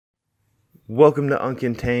Welcome to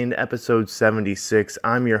Uncontained, episode 76.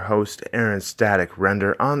 I'm your host, Aaron Static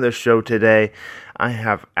Render. On the show today, I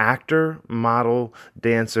have actor, model,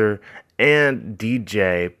 dancer, and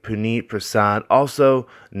DJ Puneet Prasad, also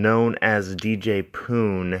known as DJ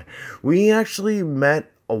Poon. We actually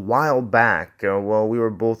met a while back. We were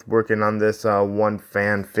both working on this one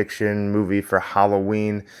fan fiction movie for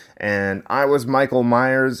Halloween, and I was Michael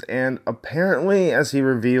Myers, and apparently, as he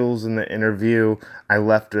reveals in the interview, I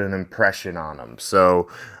left an impression on him. So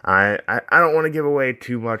I don't want to give away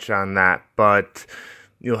too much on that, but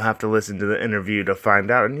you'll have to listen to the interview to find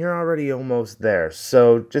out, and you're already almost there.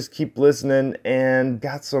 So just keep listening, and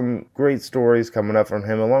got some great stories coming up from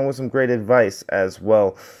him, along with some great advice as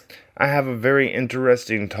well. I have a very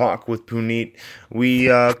interesting talk with Puneet. We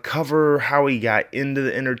cover how he got into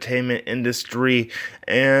the entertainment industry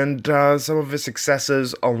and some of his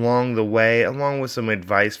successes along the way, along with some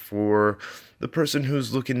advice for the person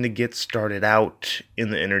who's looking to get started out in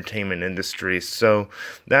the entertainment industry. So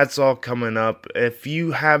that's all coming up. If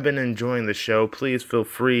you have been enjoying the show, please feel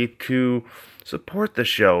free to support the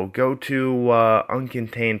show. Go to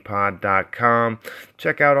uncontainedpod.com.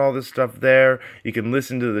 Check out all the stuff there. You can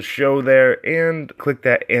listen to the show there and click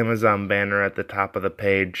that Amazon banner at the top of the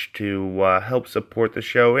page to help support the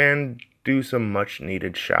show and do some much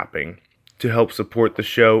needed shopping. To help support the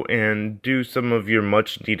show and do some of your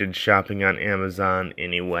much needed shopping on Amazon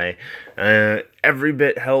anyway. Every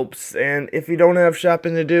bit helps, and if you don't have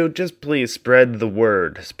shopping to do, just please spread the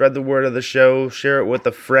word. Spread the word of the show, share it with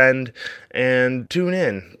a friend, and tune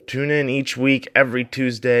in. Tune in each week, every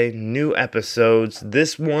Tuesday, new episodes.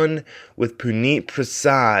 This one with Puneet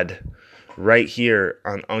Prasad, right here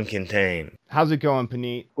on Uncontained. How's it going,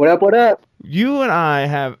 Puneet? What up, what up? You and I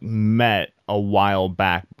have met a while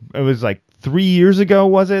back. It was like 3 years ago,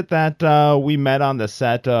 was it, that we met on the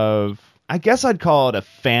set of, I guess I'd call it a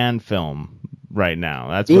fan film right now.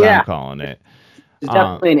 That's what I'm calling it. It's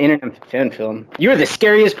definitely an internet fan film. You're the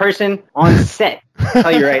scariest person on set. I'll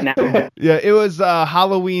tell you right now. Yeah, it was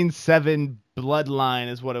Halloween 7 Bloodline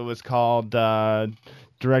is what it was called,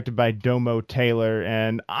 directed by Domo Taylor,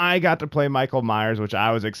 and I got to play Michael Myers, which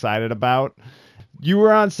I was excited about. You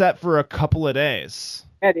were on set for a couple of days.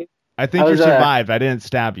 Yeah, dude. I think you survived. I didn't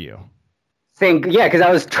stab you. Yeah, because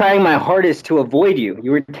I was trying my hardest to avoid you.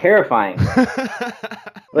 You were terrifying.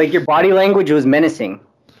 Like, your body language was menacing.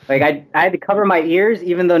 Like, I had to cover my ears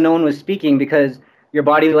even though no one was speaking because your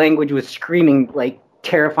body language was screaming, like,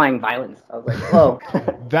 terrifying violence. I was like, whoa.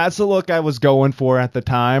 That's the look I was going for at the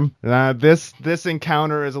time. This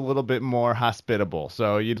encounter is a little bit more hospitable,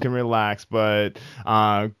 so you can relax, but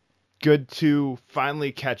good to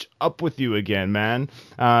finally catch up with you again, man.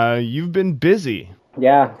 You've been busy.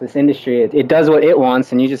 Yeah, this industry, it does what it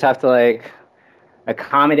wants, and you just have to, like,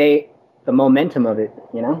 accommodate the momentum of it,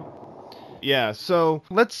 you know? Yeah, so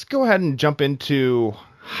let's go ahead and jump into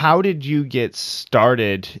how did you get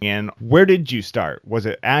started, and where did you start? Was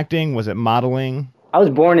it acting? Was it modeling? I was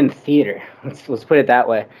born in theater. Let's put it that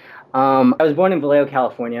way. I was born in Vallejo,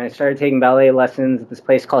 California. I started taking ballet lessons at this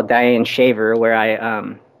place called Diane Shaver, where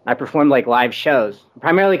I performed, like, live shows,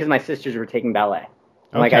 primarily because my sisters were taking ballet.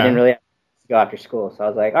 And, like, I didn't really have to go after school, so I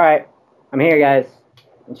was like, all right, I'm here, guys.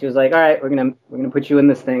 And she was like, all right, we're gonna put you in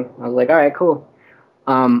this thing. I was like, all right, cool.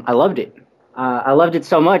 I loved it. I loved it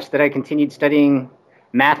so much that I continued studying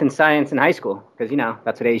math and science in high school because, you know,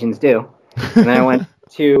 that's what Asians do. And then I went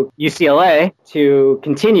to UCLA to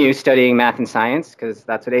continue studying math and science because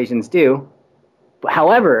that's what Asians do. But,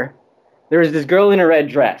 however, there was this girl in a red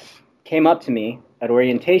dress came up to me at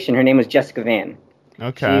orientation. Her name was Jessica Vann.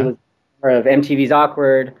 Okay. She was part of MTV's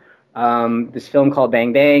Awkward, this film called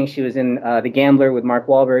Bang Bang. She was in The Gambler with Mark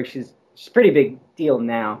Wahlberg. She's a pretty big deal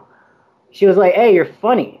now. She was like, hey, you're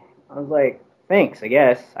funny. I was like, thanks, I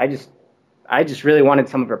guess. I just really wanted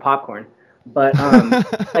some of her popcorn. But,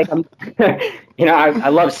 like, you know, I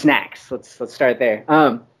love snacks. Let's start there.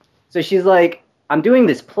 So she's like, I'm doing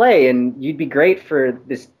this play, and you'd be great for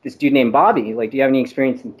this dude named Bobby. Like, do you have any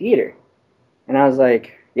experience in theater? And I was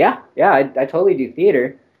like, yeah, I totally do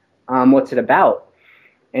theater. What's it about?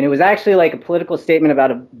 And it was actually like a political statement about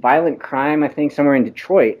a violent crime, I think, somewhere in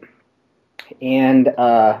Detroit. And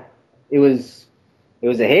it was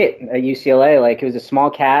a hit at UCLA. Like, it was a small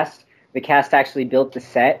cast. The cast actually built the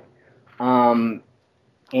set. And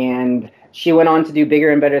she went on to do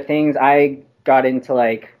bigger and better things. I got into,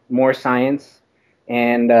 like, more science,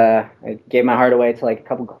 and I gave my heart away to, like, a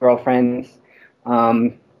couple girlfriends.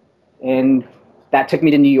 And that took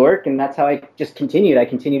me to New York, and that's how I just continued. I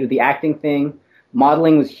continued with the acting thing.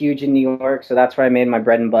 Modeling was huge in New York, so that's where I made my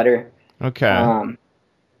bread and butter. Okay.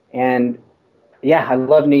 And yeah, I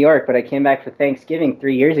love New York, but I came back for Thanksgiving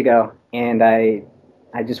 3 years ago, and I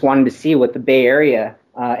just wanted to see what the Bay Area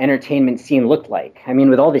entertainment scene looked like. I mean,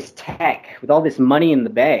 with all this tech, with all this money in the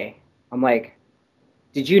Bay, I'm like,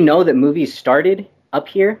 did you know that movies started up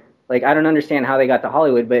here? Like, I don't understand how they got to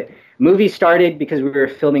Hollywood, but movies started because we were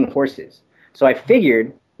filming horses. So I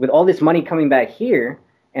figured with all this money coming back here,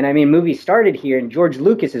 and I mean, movies started here, and George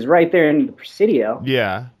Lucas is right there in the Presidio.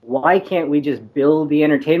 Yeah. Why can't we just build the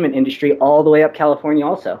entertainment industry all the way up California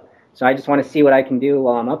also? So I just want to see what I can do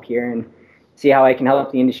while I'm up here and see how I can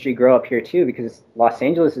help the industry grow up here too, because Los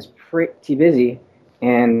Angeles is pretty busy,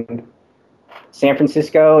 and San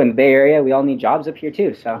Francisco and the Bay Area, we all need jobs up here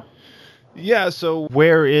too. So Yeah, so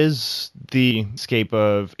where is the scape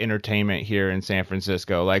of entertainment here in San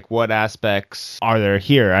Francisco? Like, what aspects are there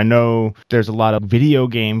here? I know there's a lot of video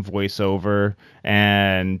game voiceover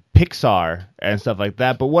and Pixar and stuff like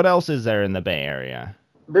that, but what else is there in the Bay Area?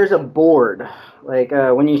 there's a board. Like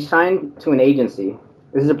when you sign to an agency,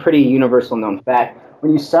 this is a pretty universal known fact.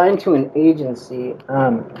 When you sign to an agency,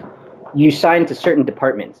 you sign to certain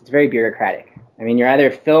departments. It's very bureaucratic. I mean, you're either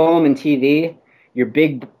film and TV, you're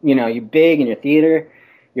big, you're big in your theater,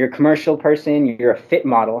 you're a commercial person, you're a fit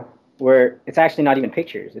model, where it's actually not even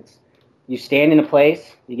pictures. It's you stand in a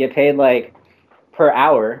place, you get paid like per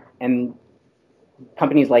hour, and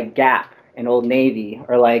companies like Gap and Old Navy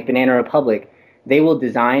or like Banana Republic, they will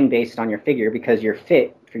design based on your figure because you're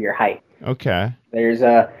fit for your height. Okay.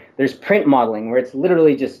 There's print modeling where it's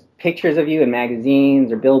literally just pictures of you in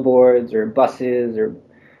magazines or billboards or buses or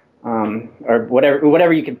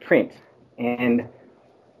whatever you can print. And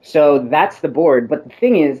so that's the board. But the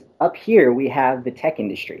thing is, up here we have the tech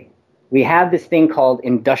industry. We have this thing called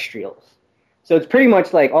industrials. So it's pretty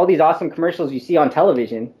much like all these awesome commercials you see on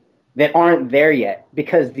television that aren't there yet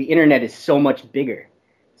because the internet is so much bigger.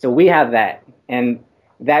 So we have that, and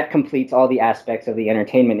that completes all the aspects of the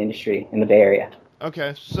entertainment industry in the Bay Area.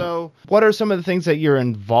 Okay, so what are some of the things that you're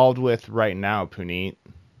involved with right now, Puneet?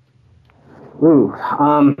 Ooh,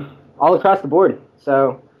 all across the board.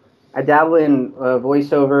 So I dabble in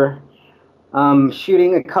voiceover,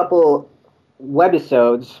 shooting a couple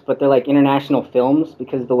webisodes, but they're like international films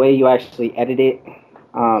because the way you actually edit it,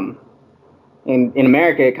 in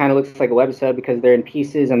America, it kind of looks like a webisode because they're in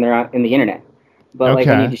pieces and they're in the internet. But like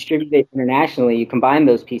when you distribute it internationally, you combine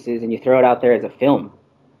those pieces and you throw it out there as a film.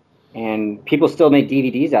 And people still make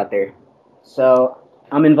DVDs out there. So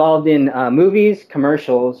I'm involved in movies,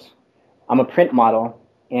 commercials. I'm a print model,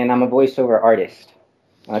 and I'm a voiceover artist.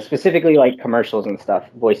 Specifically like commercials and stuff,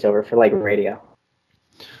 voiceover for like radio.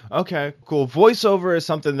 Okay, cool. Voiceover is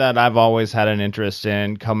something that I've always had an interest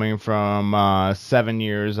in, coming from 7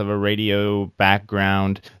 years of a radio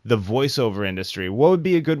background. The voiceover industry, what would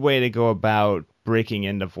be a good way to go about breaking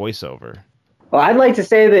into voiceover? Well, I'd like to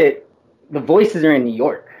say that the voices are in New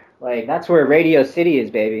York. Like, that's where Radio City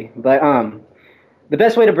is, baby. But the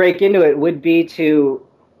best way to break into it would be to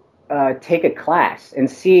take a class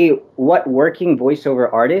and see what working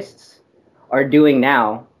voiceover artists are doing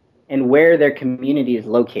now and where their community is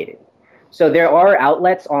located. So there are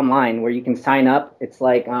outlets online where you can sign up. It's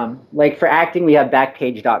like for acting, we have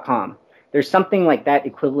Backpage.com. There's something like that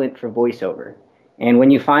equivalent for voiceover. And when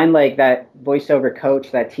you find like that voiceover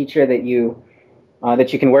coach, that teacher that you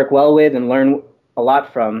can work well with and learn a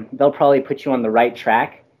lot from, they'll probably put you on the right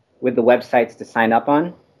track with the websites to sign up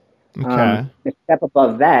on. Okay. A step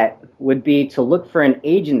above that would be to look for an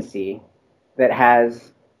agency that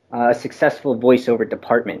has a successful voiceover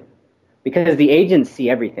department, because the agents see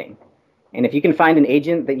everything. And if you can find an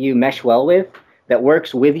agent that you mesh well with, that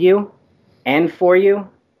works with you and for you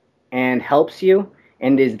and helps you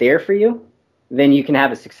and is there for you, then you can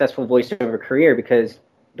have a successful voiceover career because,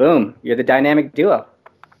 boom, you're the dynamic duo.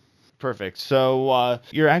 Perfect. So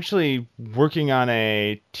you're actually working on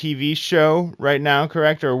a TV show right now,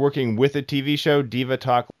 correct? Or working with a TV show, Diva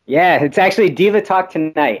Talk? Yeah, it's actually Diva Talk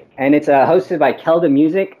Tonight, and it's hosted by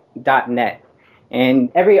KeldaMusic.net.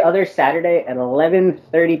 And every other Saturday at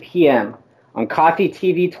 11:30 p.m. on Coffee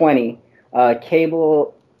TV 20,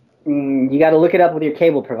 cable, you got to look it up with your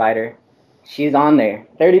cable provider. She's on there.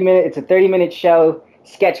 It's a 30-minute show,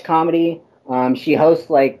 sketch comedy. She hosts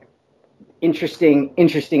like interesting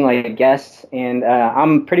like guests, and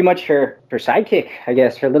I'm pretty much her sidekick, I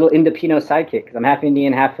guess, her little Indopino sidekick, because I'm half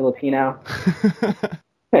Indian, half Filipino.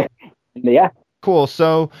 Yeah. Cool.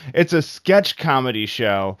 So it's a sketch comedy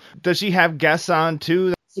show. Does she have guests on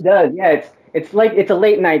too? She does. Yeah, it's a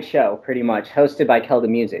late night show, pretty much, hosted by Kelda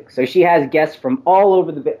Music. So she has guests from all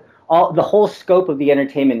over the whole scope of the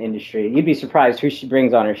entertainment industry. You'd be surprised who she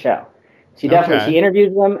brings on her show. She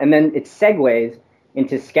interviews them, and then it segues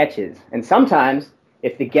into sketches. And sometimes,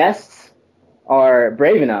 if the guests are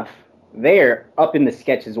brave enough, they're up in the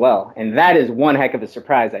sketch as well. And that is one heck of a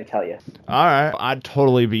surprise, I tell you. All right. I'd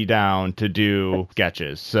totally be down to do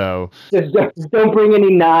sketches. So Just don't bring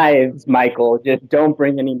any knives, Michael. Just don't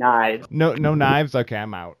bring any knives. no knives. Okay,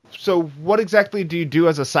 I'm out. So what exactly do you do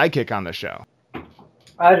as a sidekick on the show?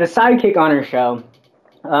 The sidekick on our show,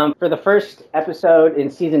 for the first episode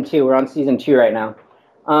in season 2, we're on season 2 right now.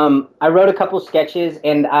 I wrote a couple sketches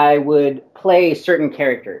and I would play certain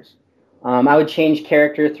characters. I would change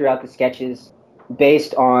character throughout the sketches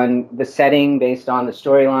based on the setting, based on the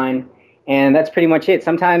storyline, and that's pretty much it.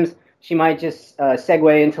 Sometimes she might just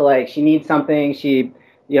segue into like she needs something. She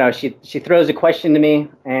throws a question to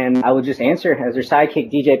me, and I would just answer as her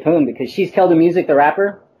sidekick, DJ Poon, because she's Kelda Music, the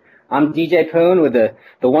rapper. I'm DJ Poon with the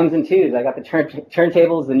ones and twos. I got the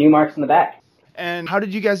turntables, the new marks in the back. And how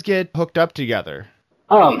did you guys get hooked up together?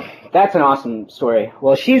 That's an awesome story.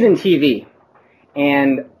 Well, she's in TV,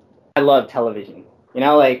 and I love television. You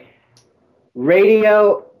know, like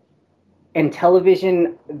radio and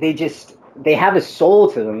television, they have a soul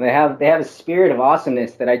to them. They have a spirit of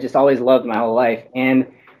awesomeness that I just always loved my whole life. And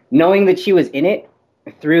knowing that she was in it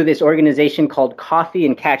through this organization called Coffee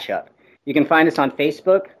and Catch Up. You can find us on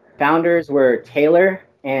Facebook. Founders were Taylor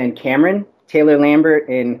and Cameron. Taylor Lambert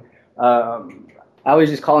and I always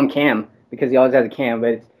just call him Cam because he always has a Cam,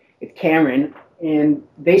 but it's Cameron. And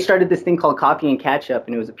they started this thing called Coffee and Catch Up,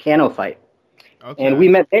 and it was a piano fight. Okay. And we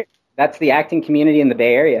met there. That's the acting community in the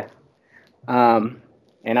Bay Area. And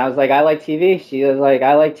I was like, I like TV. She was like,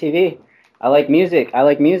 I like TV. I like music. I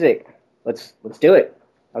like music. Let's do it.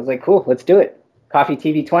 I was like, cool, let's do it. Coffee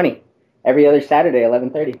TV 20 every other Saturday,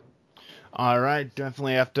 11:30. All right,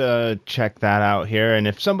 definitely have to check that out here. And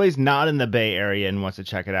if somebody's not in the Bay Area and wants to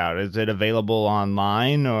check it out, is it available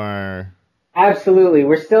online or? Absolutely.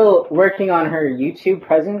 We're still working on her YouTube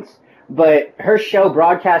presence, but her show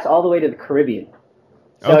broadcasts all the way to the Caribbean.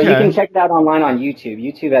 So You can check it out online on YouTube.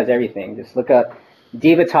 YouTube has everything. Just look up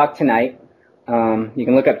Diva Talk Tonight. You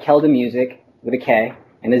can look up Kelda Music with a K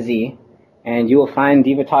and a Z, and you will find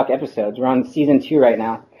Diva Talk episodes. We're on season 2 right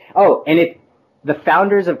now. Oh, and the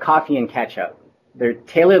founders of Coffee and Catch Up, they're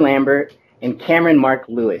Taylor Lambert and Cameron Mark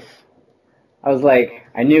Lewis. I was like,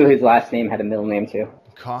 I knew his last name had a middle name too.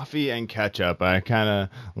 Coffee and Ketchup. I kind of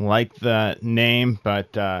like the name, but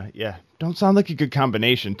yeah, don't sound like a good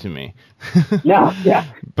combination to me. No, yeah.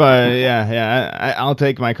 But yeah, I'll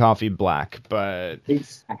take my coffee black, but...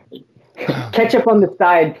 Exactly. Ketchup on the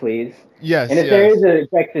side, please. Yes, and if there is a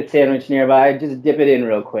breakfast sandwich nearby, just dip it in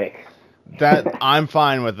real quick. That I'm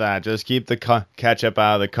fine with that. Just keep the ketchup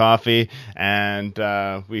out of the coffee, and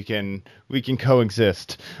we can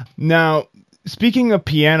coexist. Now, speaking of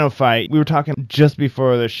piano fight, we were talking just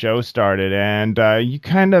before the show started, and you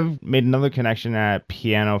kind of made another connection at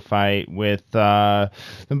Piano Fight with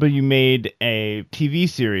somebody you made a TV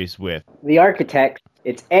series with. The Architects.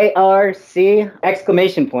 It's ARC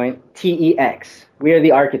exclamation point TEX. We are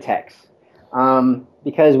the Architects,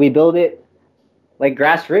 because we build it like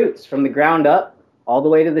grassroots from the ground up all the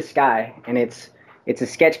way to the sky. And it's a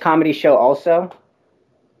sketch comedy show also,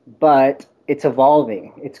 but it's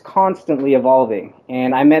evolving. It's constantly evolving.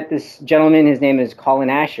 And I met this gentleman, his name is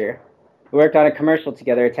Colin Asher. We worked on a commercial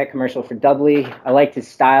together, a tech commercial for Doubly. I liked his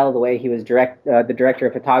style, the way he was the director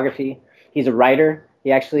of photography. He's a writer.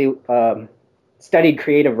 He actually studied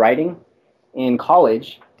creative writing in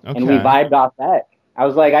college, and we vibed off that. I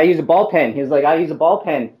was like, I use a ball pen. He was like, I use a ball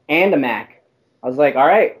pen and a Mac. I was like, all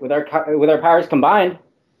right, with our powers combined,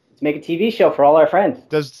 let's make a TV show for all our friends.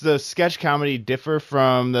 Does the sketch comedy differ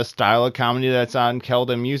from the style of comedy that's on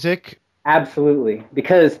Kelda Music? Absolutely,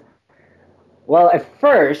 because, well, at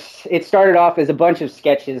first, it started off as a bunch of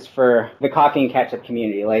sketches for the Coffee and Catch Up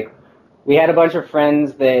community. Like, we had a bunch of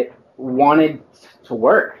friends that wanted to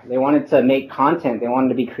work. They wanted to make content. They wanted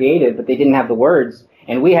to be creative, but they didn't have the words,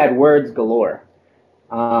 and we had words galore.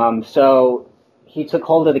 So he took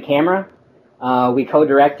hold of the camera. We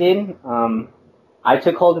co-directed. I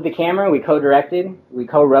took hold of the camera. We co-directed. We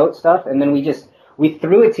co-wrote stuff, and then we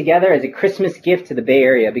threw it together as a Christmas gift to the Bay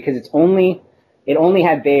Area because it only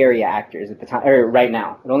had Bay Area actors at the time, or right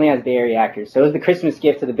now. It only has Bay Area actors. So it was the Christmas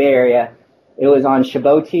gift to the Bay Area. It was on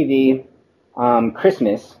Chabot TV,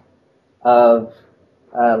 Christmas of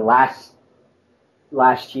last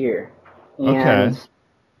year,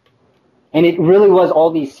 and it really was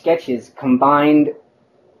all these sketches combined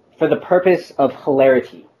for the purpose of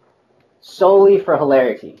hilarity, solely for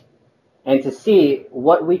hilarity, and to see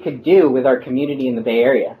what we could do with our community in the Bay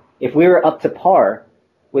Area. If we were up to par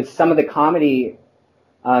with some of the comedy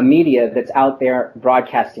media that's out there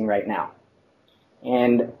broadcasting right now.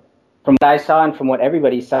 And from what I saw and from what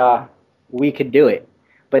everybody saw, we could do it.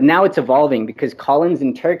 But now it's evolving because Colin's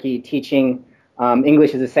in Turkey teaching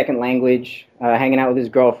English as a second language, hanging out with his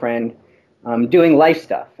girlfriend, doing life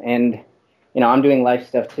stuff. And, I'm doing life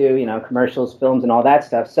stuff too, commercials, films, and all that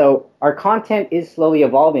stuff. So our content is slowly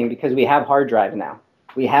evolving because we have hard drives now.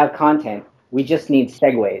 We have content. We just need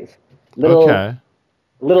segues.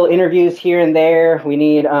 Little interviews here and there. We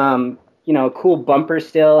need, a cool bumper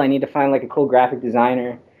still. I need to find like a cool graphic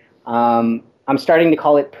designer. I'm starting to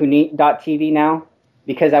call it Puneet.tv now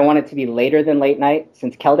because I want it to be later than late night.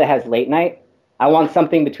 Since Kelda has late night, I want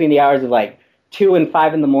something between the hours of like 2 and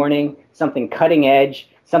 5 in the morning, something cutting edge,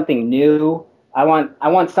 something new. I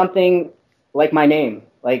want something like my name,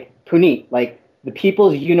 like Puneet, like the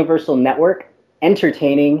People's Universal Network,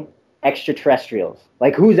 entertaining extraterrestrials.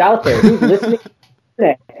 Like who's out there? Who's listening to the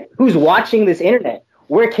internet? Who's watching this internet?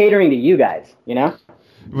 We're catering to you guys,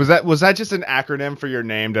 Was that just an acronym for your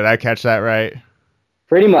name? Did I catch that right?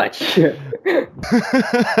 Pretty much. To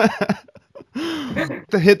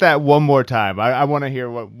hit that one more time. I want to hear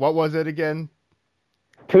what was it again?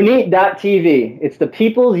 Puneet.tv. It's the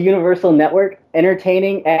People's Universal Network,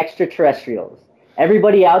 entertaining extraterrestrials.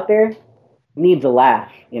 Everybody out there needs a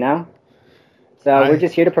laugh, So we're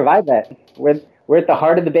just here to provide that. We're at the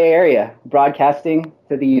heart of the Bay Area, broadcasting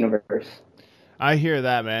to the universe. I hear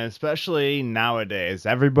that, man. Especially nowadays,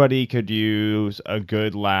 everybody could use a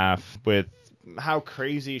good laugh with how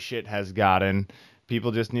crazy shit has gotten.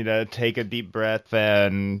 People just need to take a deep breath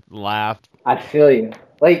and laugh. I feel you.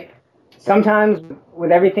 Like, sometimes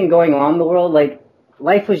with everything going on in the world, like,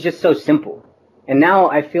 life was just so simple. And now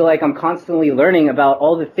I feel like I'm constantly learning about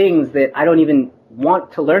all the things that I don't even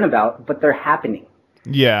want to learn about, but they're happening.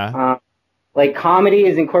 Yeah. Like, comedy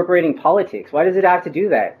is incorporating politics. Why does it have to do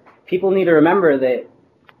that? People need to remember that,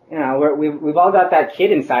 we've all got that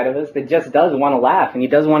kid inside of us that just does want to laugh, and he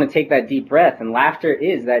does want to take that deep breath. And laughter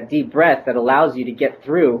is that deep breath that allows you to get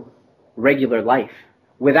through regular life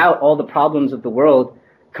without all the problems of the world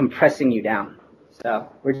compressing you down. So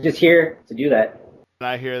we're just here to do that.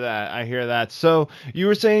 I hear that. So you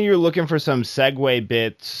were saying you were looking for some segue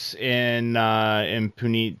bits in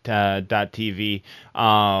Puneet.tv.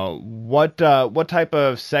 What type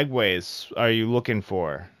of segues are you looking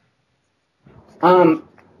for?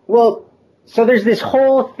 Well, so there's this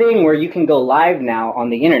whole thing where you can go live now on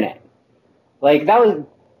the internet. Like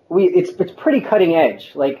it's pretty cutting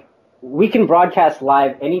edge. Like we can broadcast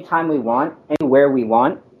live anytime we want, anywhere we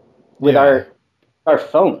want with our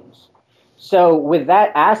phones. So with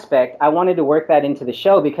that aspect, I wanted to work that into the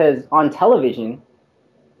show because on television,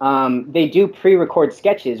 they do pre-record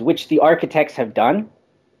sketches, which the architects have done.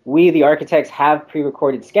 We, the architects, have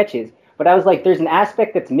pre-recorded sketches, but I was like, there's an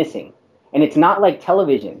aspect that's missing. And it's not like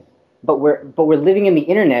television, but we're living in the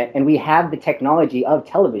internet and we have the technology of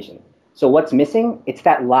television. So what's missing? It's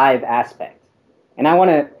that live aspect. And I want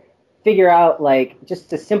to figure out like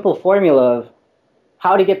just a simple formula of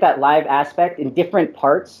how to get that live aspect in different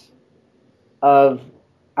parts of,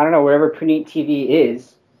 I don't know, wherever Puneet TV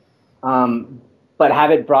is, but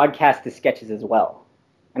have it broadcast the sketches as well.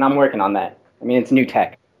 And I'm working on that. I mean, it's new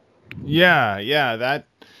tech. Yeah,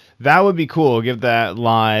 that would be cool. Give that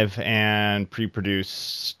live and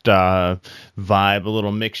pre-produced vibe, a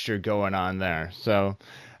little mixture going on there. So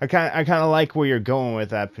I kind of like where you're going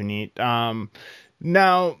with that, Puneet.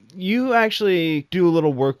 Now, you actually do a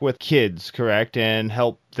little work with kids, correct? And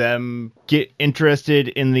help them get interested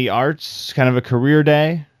in the arts, kind of a career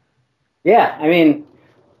day? Yeah, I mean,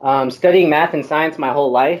 studying math and science my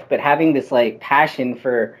whole life, but having this like passion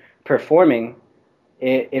for performing,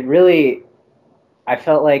 it really, I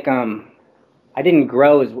felt like I didn't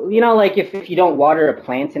grow as well. Like if you don't water a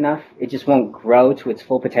plant enough, it just won't grow to its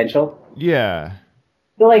full potential. Yeah.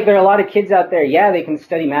 I feel like there are a lot of kids out there, they can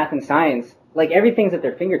study math and science. Like everything's at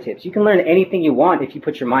their fingertips. You can learn anything you want if you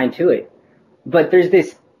put your mind to it. But there's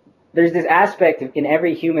this aspect in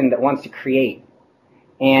every human that wants to create.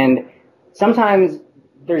 And sometimes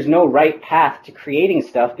there's no right path to creating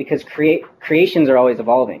stuff because creations are always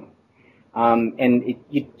evolving. And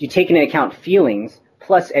you take into account feelings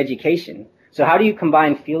plus education. So how do you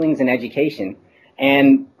combine feelings and education?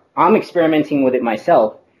 And I'm experimenting with it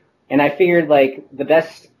myself. And I figured like the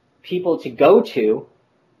best people to go to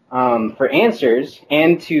for answers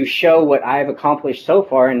and to show what I've accomplished so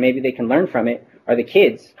far and maybe they can learn from it are the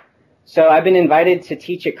kids. So I've been invited to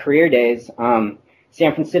teach at Career Days,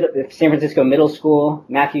 San Francisco Middle School,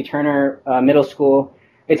 Matthew Turner Middle School.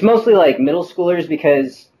 It's mostly like middle schoolers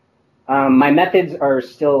because my methods are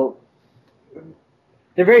still,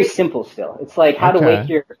 they're very simple still. It's like how to wake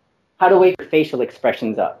your facial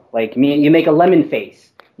expressions up. Like you make a lemon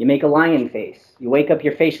face, you make a lion face, you wake up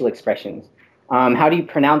your facial expressions. How do you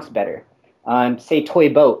pronounce better? say toy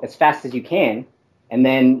boat as fast as you can, and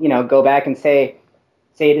then go back and say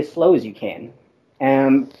it as slow as you can.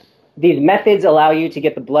 These methods allow you to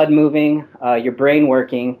get the blood moving, your brain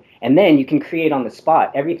working, and then you can create on the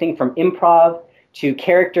spot. Everything from improv to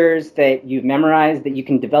characters that you've memorized that you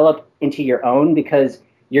can develop into your own because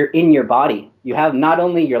you're in your body. You have not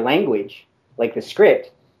only your language, like the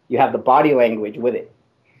script, you have the body language with it.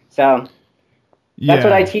 So that's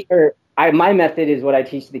what I teach. My method is what I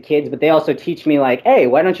teach the kids, but they also teach me like, hey,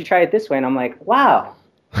 why don't you try it this way? And I'm like, wow,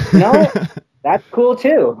 that's cool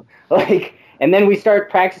too. And then we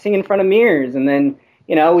start practicing in front of mirrors, and then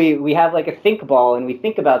we have like a think ball, and we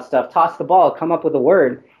think about stuff, toss the ball, come up with a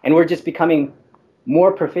word, and we're just becoming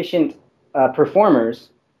more proficient performers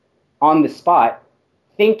on the spot,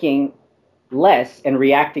 thinking less and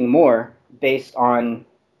reacting more based on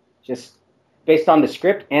the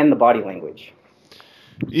script and the body language.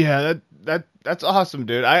 Yeah, that's awesome,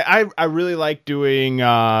 dude. I really like doing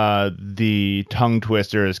the tongue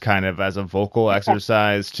twisters kind of as a vocal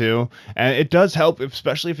exercise too, and it does help,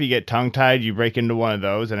 especially if you get tongue tied. You break into one of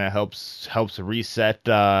those, and it helps reset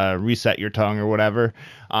your tongue or whatever.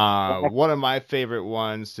 One of my favorite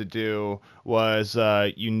ones to do was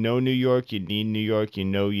New York, you need New York, you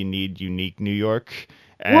need unique New York.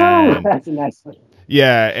 And that's a nice one.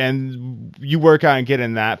 Yeah, and you work on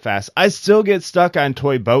getting that fast. I still get stuck on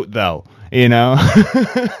Toy Boat, though, I mean,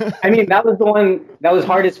 that was the one that was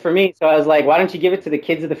hardest for me. So I was like, why don't you give it to the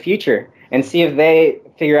kids of the future and see if they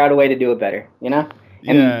figure out a way to do it better, Yeah.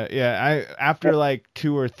 After like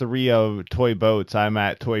 2 or 3 of Toy Boats, I'm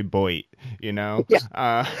at Toy Boit, Yeah.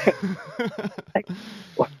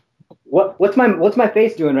 What's my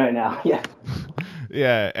face doing right now? Yeah.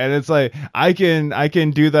 Yeah, and it's like I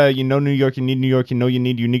can do the New York, you need New York, you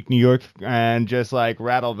need unique New York, and just like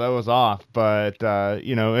rattle those off. But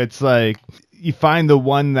it's like you find the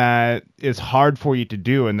one that is hard for you to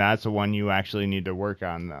do, and that's the one you actually need to work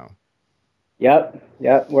on, though. Yep.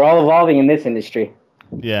 We're all evolving in this industry.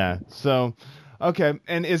 Yeah. So, okay,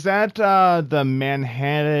 and is that the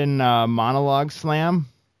Manhattan Monologue Slam?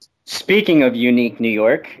 Speaking of unique New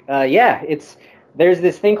York, there's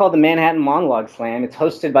this thing called the Manhattan Monologue Slam. It's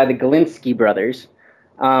hosted by the Galinsky brothers.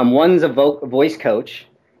 One's a voice coach,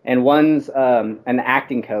 and one's an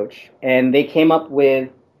acting coach. And they came up with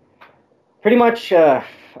pretty much a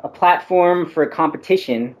platform for a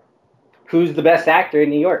competition. Who's the best actor in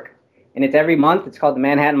New York? And it's every month. It's called the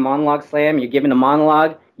Manhattan Monologue Slam. You're given a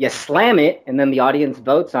monologue, you slam it, and then the audience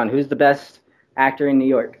votes on who's the best actor in New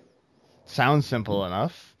York. Sounds simple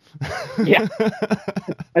enough. Yeah.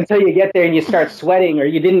 Until you get there and you start sweating, or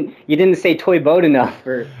you didn't say toy boat enough.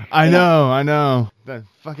 I know. The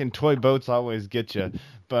fucking toy boats always get you.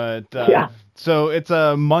 But yeah. So it's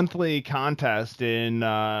a monthly contest in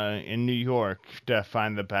New York to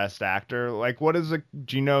find the best actor. Like, do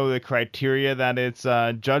you know the criteria that it's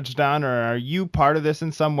judged on, or are you part of this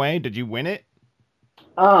in some way? Did you win it?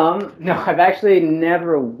 No, I've actually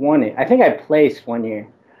never won it. I think I placed one year.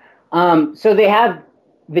 So they have.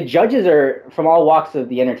 The judges are from all walks of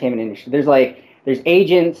the entertainment industry. There's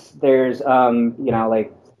agents, there's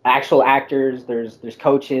like actual actors, there's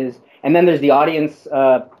coaches, and then there's the audience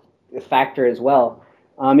factor as well.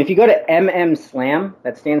 If you go to MMSlam,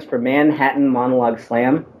 that stands for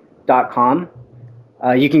ManhattanMonologueSlam.com,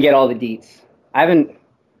 you can get all the deets.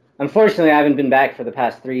 Unfortunately, I haven't been back for the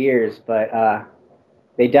past 3 years, but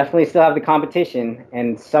they definitely still have the competition,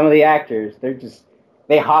 and some of the actors,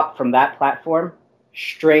 they hop from that platform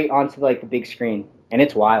straight onto like the big screen, and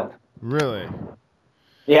it's wild. Really?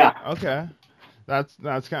 Yeah. Okay. That's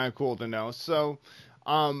kind of cool to know. So,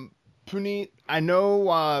 Puneet, I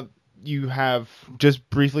know you have just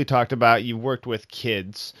briefly talked about you worked with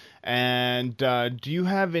kids, and do you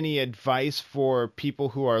have any advice for people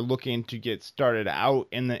who are looking to get started out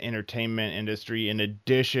in the entertainment industry in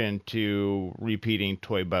addition to repeating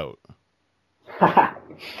Toy Boat?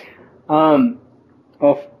 Well,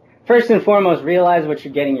 first and foremost, realize what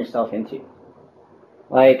you're getting yourself into.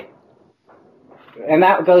 And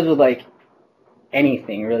that goes with like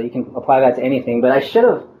anything, really. You can apply that to anything. But I should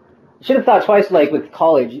have thought twice. Like with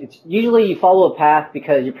college, it's usually you follow a path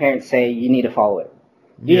because your parents say you need to follow it.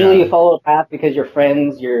 Usually you follow a path because your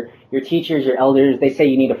friends, your teachers, your elders, they say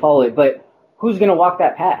you need to follow it. But who's going to walk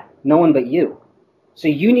that path? No one but you. So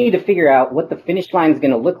you need to figure out what the finish line is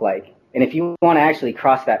going to look like, and if you want to actually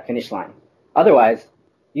cross that finish line. Otherwise,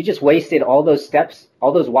 you just wasted all those steps,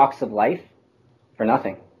 all those walks of life for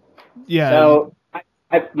nothing. Yeah. So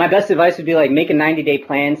my best advice would be like make a 90-day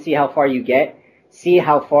plan, see how far you get, see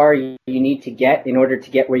how far you need to get in order to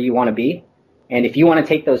get where you want to be. And if you want to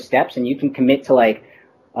take those steps and you can commit to like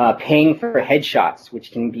paying for headshots,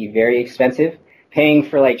 which can be very expensive, paying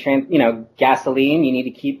for like gasoline. You need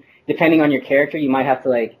to keep, depending on your character, you might have to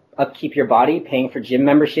like upkeep your body, paying for gym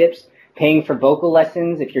memberships, paying for vocal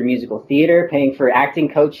lessons if you're musical theater, paying for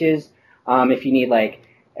acting coaches, if you need like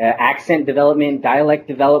accent development, dialect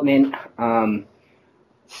development,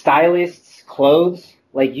 stylists, clothes.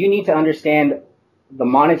 Like, you need to understand the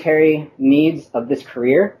monetary needs of this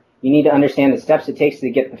career. You need to understand the steps it takes to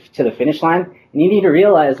get to the finish line. And you need to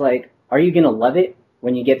realize, like, are you going to love it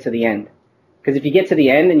when you get to the end? Because if you get to the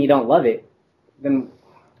end and you don't love it, then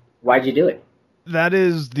why'd you do it? That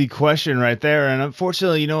is the question right there. And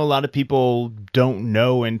unfortunately, a lot of people don't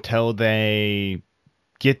know until they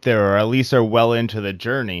get there, or at least are well into the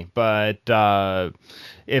journey. But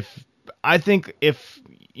if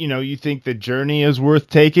you think the journey is worth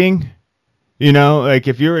taking, like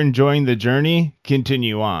if you're enjoying the journey,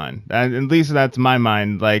 continue on. And at least that's my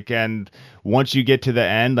mind. Like, and once you get to the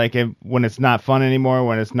end, like when it's not fun anymore,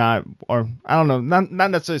 when it's not, or I don't know, not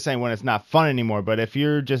necessarily saying when it's not fun anymore, but if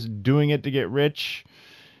you're just doing it to get rich,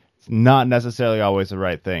 it's not necessarily always the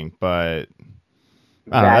right thing. But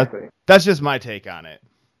Exactly. That's just my take on it.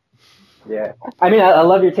 Yeah, I mean, I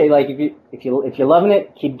love your take. Like, if you're loving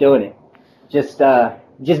it, keep doing it. Just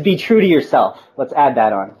be true to yourself. Let's add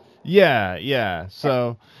that on. Yeah.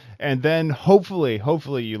 So, and then hopefully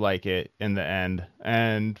you like it in the end.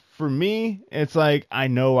 And for me, it's like, I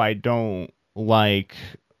know I don't like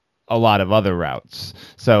a lot of other routes.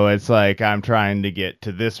 So it's like, I'm trying to get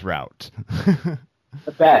to this route.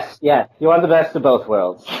 The best. Yeah. You want the best of both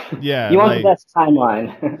worlds. Yeah. You want the best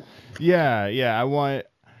timeline. Yeah.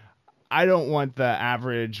 I don't want the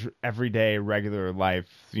average, everyday, regular life,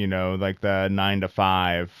 like the 9 to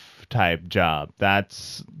 5 type job.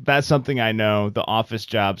 That's something I know. The office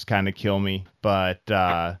jobs kind of kill me, but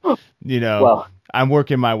well, I'm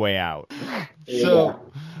working my way out. So,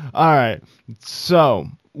 all right. So,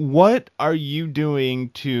 what are you doing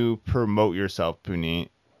to promote yourself, Puneet?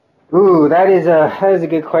 Ooh, that is a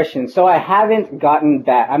good question. So I haven't gotten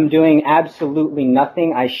back. I'm doing absolutely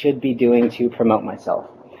nothing I should be doing to promote myself.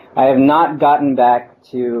 I have not gotten back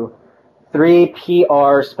to 3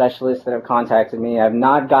 PR specialists that have contacted me. I have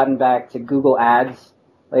not gotten back to Google Ads.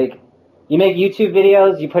 Like, you make YouTube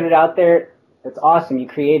videos, you put it out there, that's awesome, you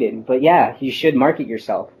create it. But yeah, you should market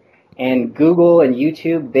yourself. And Google and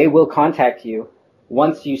YouTube, they will contact you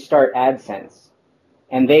once you start AdSense.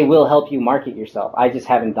 And they will help you market yourself. I just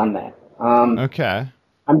haven't done that. Okay.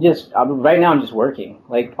 Right now I'm just working.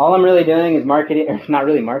 Like, all I'm really doing is marketing, or not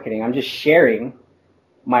really marketing, I'm just sharing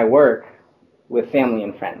my work with family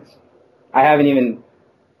and friends. I haven't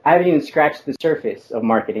even scratched the surface of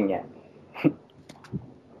marketing yet.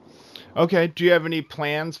 Okay. Do you have any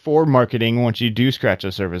plans for marketing once you do scratch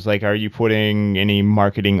the surface? Like, are you putting any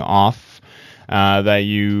marketing off that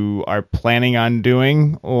you are planning on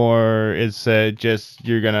doing, or is it just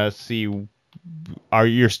you're gonna see?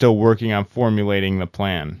 You're still working on formulating the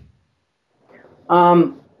plan?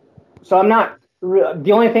 So I'm not.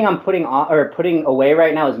 The only thing I'm putting away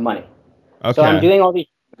right now is money. Okay. So I'm doing all these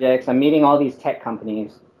projects, I'm meeting all these tech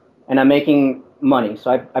companies, and I'm making money.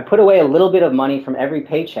 So I put away a little bit of money from every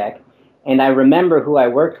paycheck, and I remember who I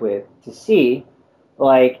worked with to see,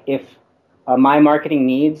 like, if my marketing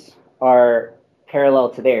needs are parallel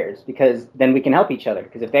to theirs, because then we can help each other.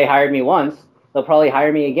 Because if they hired me once, they'll probably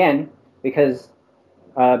hire me again because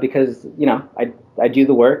I do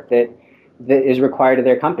the work that is required of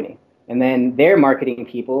their company. And then their marketing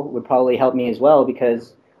people would probably help me as well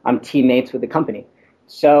because I'm teammates with the company.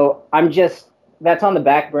 So that's on the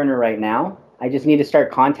back burner right now. I just need to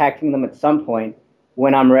start contacting them at some point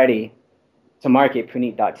when I'm ready to market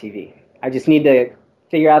Puneet.tv. I just need to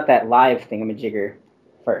figure out that live thingamajigger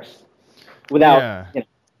first. Yeah.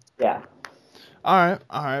 All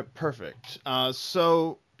right, perfect.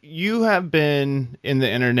 So you have been in the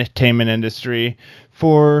entertainment industry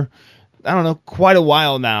for, I don't know, quite a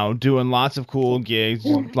while now, doing lots of cool gigs,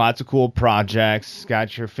 lots of cool projects,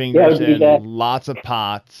 got your fingers in lots of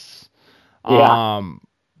pots. Yeah.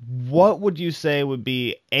 What would you say would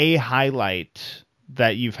be a highlight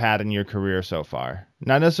that you've had in your career so far?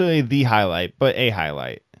 Not necessarily the highlight, but a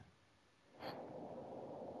highlight.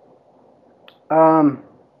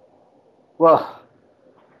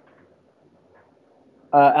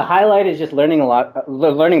 A highlight is just learning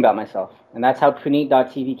about myself. And that's how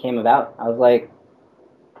Puneet.tv came about. I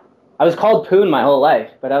was called Poon my whole life,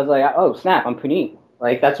 but I was like, oh, snap, I'm Puneet.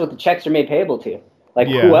 Like, that's what the checks are made payable to. Like,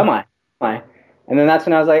 Who am I? And then that's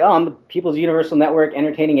when I was like, oh, I'm the People's Universal Network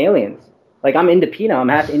entertaining aliens. Like, I'm Indopino. I'm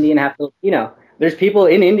half Indian, half Filipino. There's people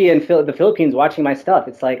in India and the Philippines watching my stuff.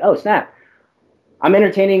 It's like, oh, snap. I'm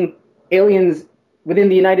entertaining aliens within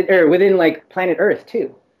the United or within like planet Earth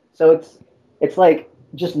too. So it's like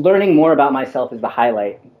just learning more about myself is the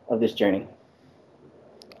highlight of this journey.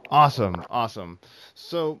 Awesome.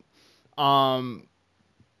 So,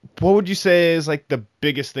 what would you say is like the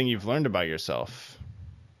biggest thing you've learned about yourself?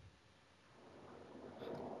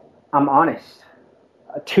 I'm honest,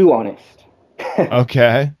 too honest.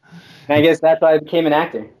 Okay. And I guess that's why I became an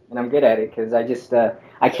actor, and I'm good at it because I just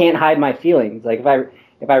I can't hide my feelings. Like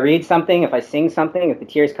if I read something, if I sing something, if the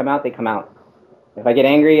tears come out, they come out. If I get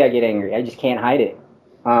angry, I get angry. I just can't hide it.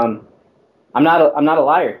 I'm not a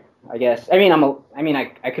liar, I guess. I mean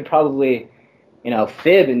I could probably,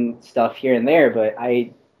 fib and stuff here and there, but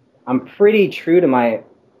I'm pretty true to my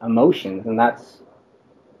emotions, and that's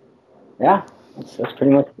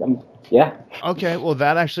pretty much yeah. Okay, well,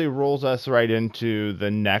 that actually rolls us right into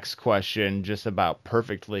the next question, just about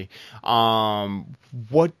perfectly.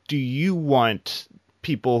 What do you want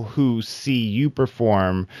people who see you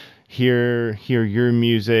perform, hear your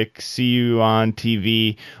music, see you on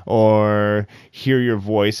TV, or hear your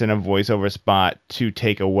voice in a voiceover spot to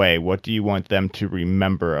take away? What do you want them to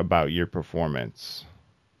remember about your performance?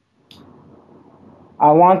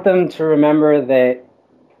 I want them to remember that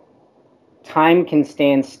time can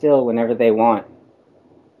stand still whenever they want,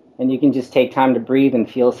 and you can just take time to breathe and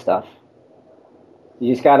feel stuff.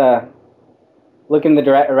 You just gotta look in the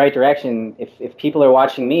right direction. If people are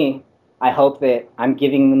watching me, I hope that I'm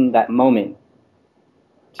giving them that moment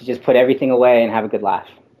to just put everything away and have a good laugh.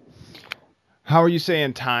 How are you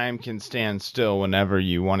saying time can stand still whenever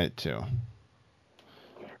you want it to?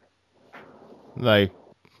 Like,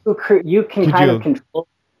 you can kind of control.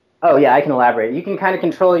 Oh yeah, I can elaborate. You can kind of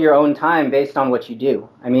control your own time based on what you do.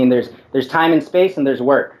 I mean, there's time and space, and there's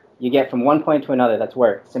work. You get from one point to another. That's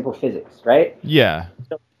work. Simple physics, right? yeah.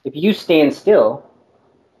 So if you stand still,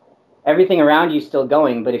 everything around you is still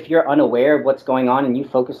going. But if you're unaware of what's going on and you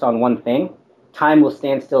focus on one thing, time will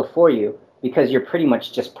stand still for you because you're pretty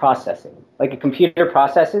much just processing. Like a computer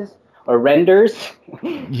processes or renders.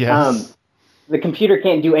 Yes. The computer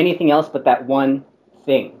can't do anything else but that one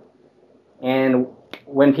thing. And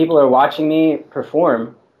when people are watching me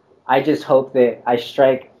perform, I just hope that I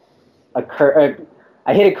strike a chord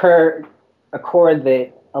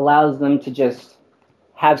that allows them to just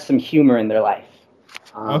have some humor in their life.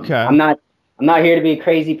 Okay. I'm not here to be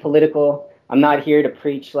crazy political. I'm not here to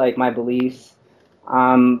preach like my beliefs.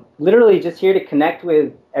 Literally just here to connect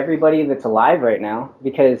with everybody that's alive right now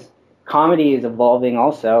because comedy is evolving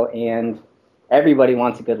also, and everybody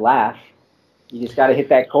wants a good laugh. You just got to hit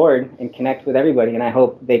that chord and connect with everybody, and I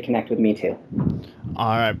hope they connect with me too.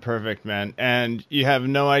 All right, perfect, man. And you have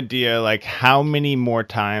no idea, like, how many more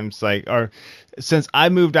times, like, or since I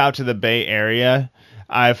moved out to the Bay Area,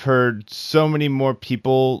 I've heard so many more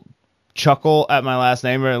people chuckle at my last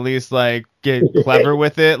name, or at least, like, get clever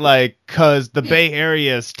with it, like, because the Bay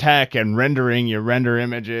Area is tech and rendering. You render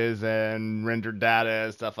images and render data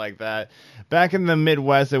and stuff like that. Back in the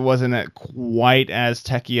Midwest, it wasn't quite as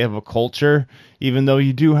techy of a culture, even though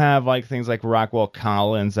you do have like things like Rockwell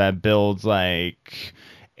Collins that builds like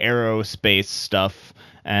aerospace stuff,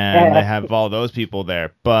 and they have all those people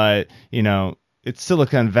there. But it's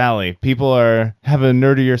Silicon Valley. People have a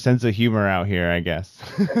nerdier sense of humor out here, I guess.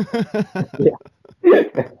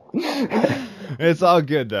 It's all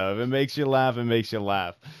good though. If it makes you laugh, it makes you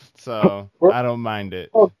laugh. So I don't mind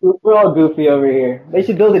it. We're all goofy over here. They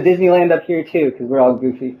should build a Disneyland up here too, because we're all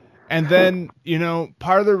goofy. And then,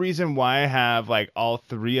 part of the reason why I have like all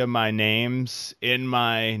three of my names in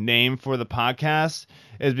my name for the podcast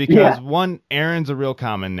is because one, Aaron's a real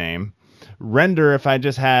common name. Render, if I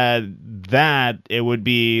just had that, it would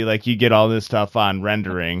be like you get all this stuff on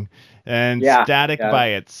rendering. And static by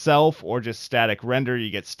itself, or just static render, you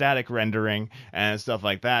get static rendering and stuff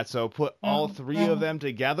like that. So put all three of them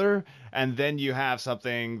together, and then you have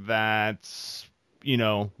something that's,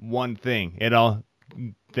 one thing.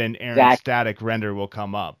 Then Aaron's static render will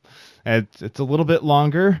come up. It's a little bit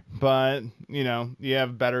longer, but, you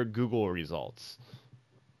have better Google results.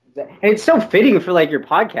 And it's so fitting for, like, your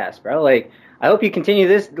podcast, bro. Like, I hope you continue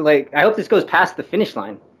this. Like, I hope this goes past the finish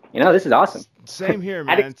line. This is awesome. Same here,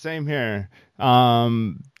 man. Same here.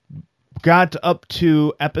 Got up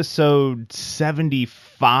to episode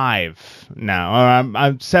 75 now.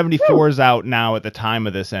 I'm 74's out now at the time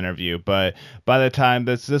of this interview, but by the time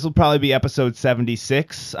this will probably be episode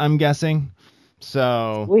 76, I'm guessing.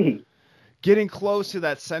 So Sweet. Getting close to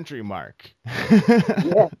that century mark.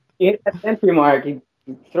 Yeah, that century mark. You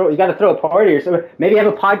got to throw a party or something. Maybe have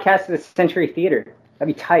a podcast at the Century Theater.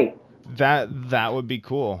 That'd be tight. That would be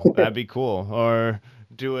cool. That'd be cool. Or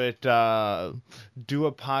do a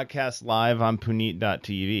podcast live on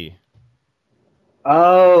Punit.tv.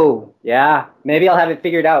 Oh, yeah. Maybe I'll have it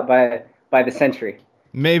figured out by the century.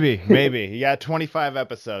 Maybe. You got 25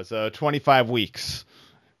 episodes, so 25 weeks.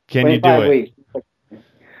 Can you do 25 it? weeks.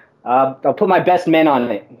 I'll put my best men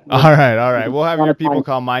on it. All right. We'll have your people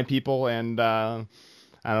call my people, and I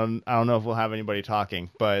don't know if we'll have anybody talking,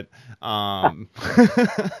 but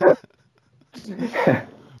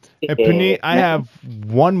Hey, Puneet, I have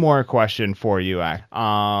one more question for you.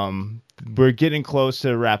 We're getting close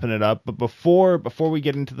to wrapping it up, but before we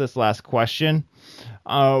get into this last question,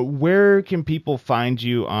 where can people find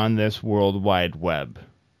you on this World Wide Web?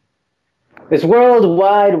 This World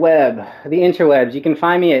Wide Web, the interwebs. You can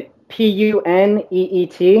find me at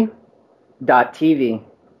puneet.tv.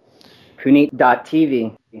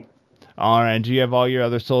 Puneet.tv. All right. Do you have all your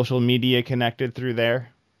other social media connected through there?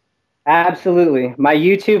 Absolutely. My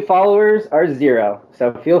YouTube followers are 0,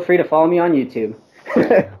 so feel free to follow me on YouTube.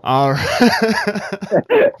 All right.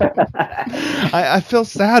 I feel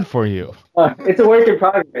sad for you. It's a work in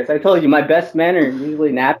progress. I told you, my best men are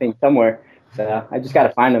usually napping somewhere, so I just got to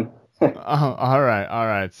find them. All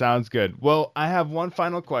right. Sounds good. Well, I have one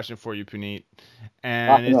final question for you, Puneet,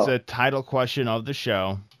 and it's a title question of the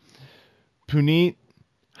show. Puneet,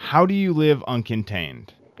 how do you live uncontained?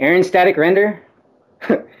 Aaron Static Render?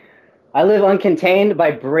 I live uncontained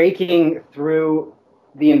by breaking through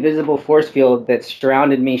the invisible force field that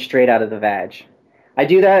surrounded me straight out of the vag. I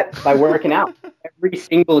do that by working out every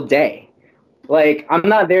single day. Like, I'm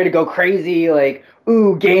not there to go crazy, like,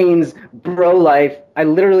 ooh, gains, bro life. I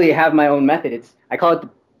literally have my own method. I call it the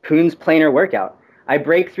Poons Planar Workout. I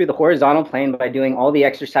break through the horizontal plane by doing all the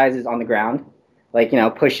exercises on the ground, like,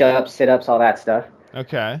 push-ups, sit-ups, all that stuff.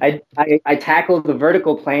 Okay. I tackle the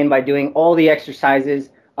vertical plane by doing all the exercises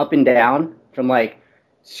up and down, from like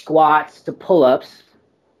squats to pull-ups.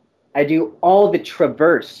 I do all the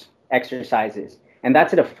traverse exercises, and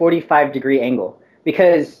that's at a 45-degree angle.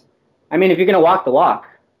 Because, if you're going to walk the walk,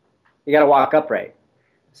 you got to walk upright.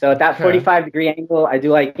 So at that 45-degree angle, I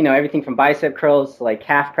do everything from bicep curls to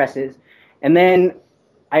calf presses. And then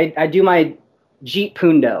I do my Jeet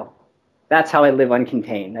Kune Do. That's how I live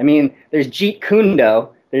uncontained. There's Jeet Kune Do,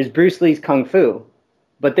 there's Bruce Lee's Kung Fu,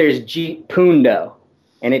 but there's Jeet Kune Do,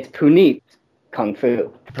 and it's Puneet Kung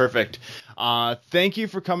Fu. Perfect. Thank you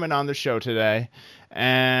for coming on the show today.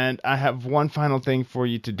 And I have one final thing for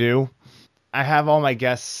you to do. I have all my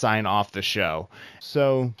guests sign off the show.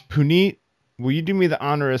 So, Puneet, will you do me the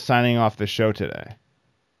honor of signing off the show today?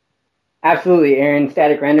 Absolutely, Aaron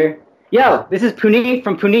Static Render. Yo, this is Puneet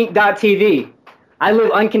from Puneet.tv. I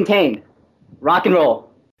live uncontained. Rock and roll.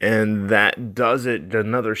 And that does it.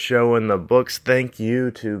 Another show in the books. Thank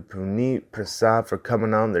you to Puneet Prasad for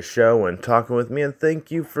coming on the show and talking with me, and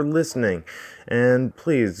thank you for listening. And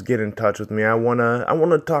please get in touch with me. I wanna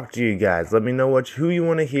talk to you guys. Let me know who you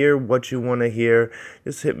want to hear, what you want to hear.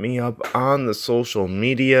 Just hit me up on the social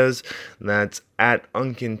medias. That's at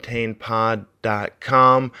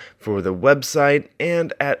uncontainedpod.com for the website,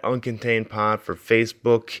 and at uncontainedpod for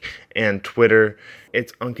Facebook and Twitter.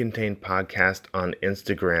 It's Uncontained Podcast on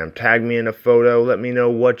Instagram. Tag me in a photo. Let me know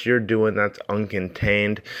what you're doing. That's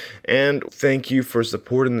Uncontained. And thank you for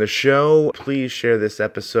supporting the show. Please share this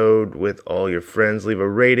episode with all your friends. Leave a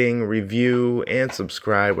rating, review, and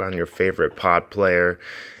subscribe on your favorite pod player.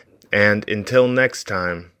 And until next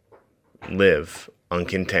time, live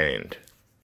uncontained.